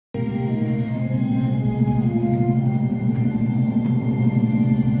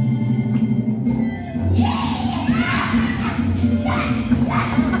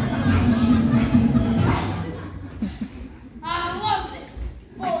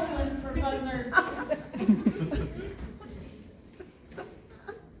buzzards.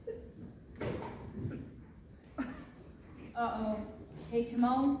 Uh-oh. Hey,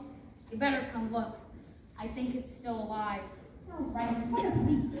 Timon, you better come look. I think it's still alive. All right, what a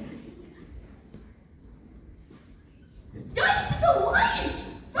week. Guys, it's a lion!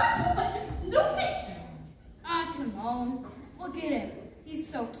 Run! Move it! Ah, Timon, look at him. He's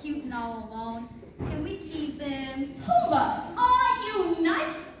so cute and all alone. Can we keep him? Pumbaa, are you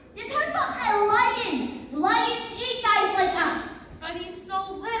nuts? You're talking about a lion. Lions eat guys like us. But he's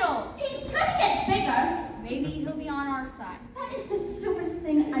so little. He's gonna get bigger. Maybe he'll be on our side. That is the stupidest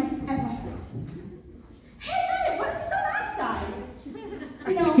thing I've ever heard. Hey, Bennett, what if he's on our side?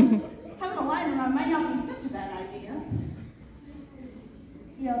 You know, having a lion around might not be such a bad idea.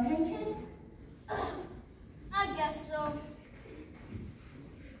 You okay, kid? I guess so.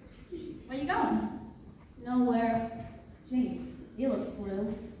 Where you going? Nowhere. Gee, he looks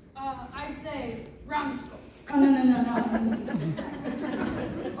blue. I'd say brown. Oh, no.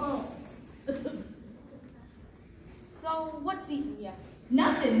 Oh. So, what's eating you?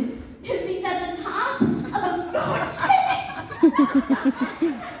 Nothing, because he's at the top of the food chain.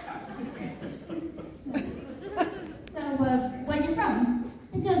 So, where you from?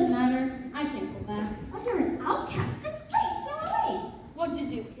 It doesn't matter. I can't go back. Oh, you're an outcast. That's great. So am I. What'd you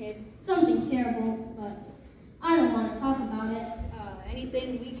do, kid? Something terrible, but I don't want to talk about it.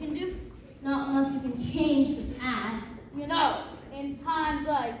 Anything we can do? Not unless you can change the past. You know, in times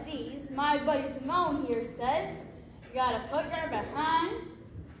like these, my buddy Simone here says, you gotta put your behind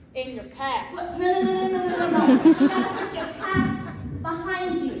in your past. No. You gotta put your past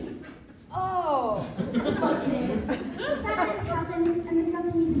behind you. Oh. Look, kid. Bad things happen, and there's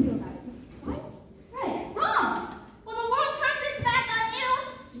nothing you can do about it. What? Right. Wrong. When the world turns its back on you,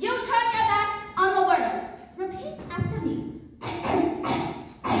 you turn your back on the world. Repeat after me.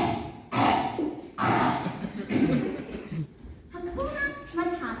 Hakuna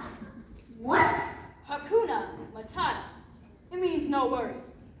Matata. What? Hakuna Matata. It means no worries.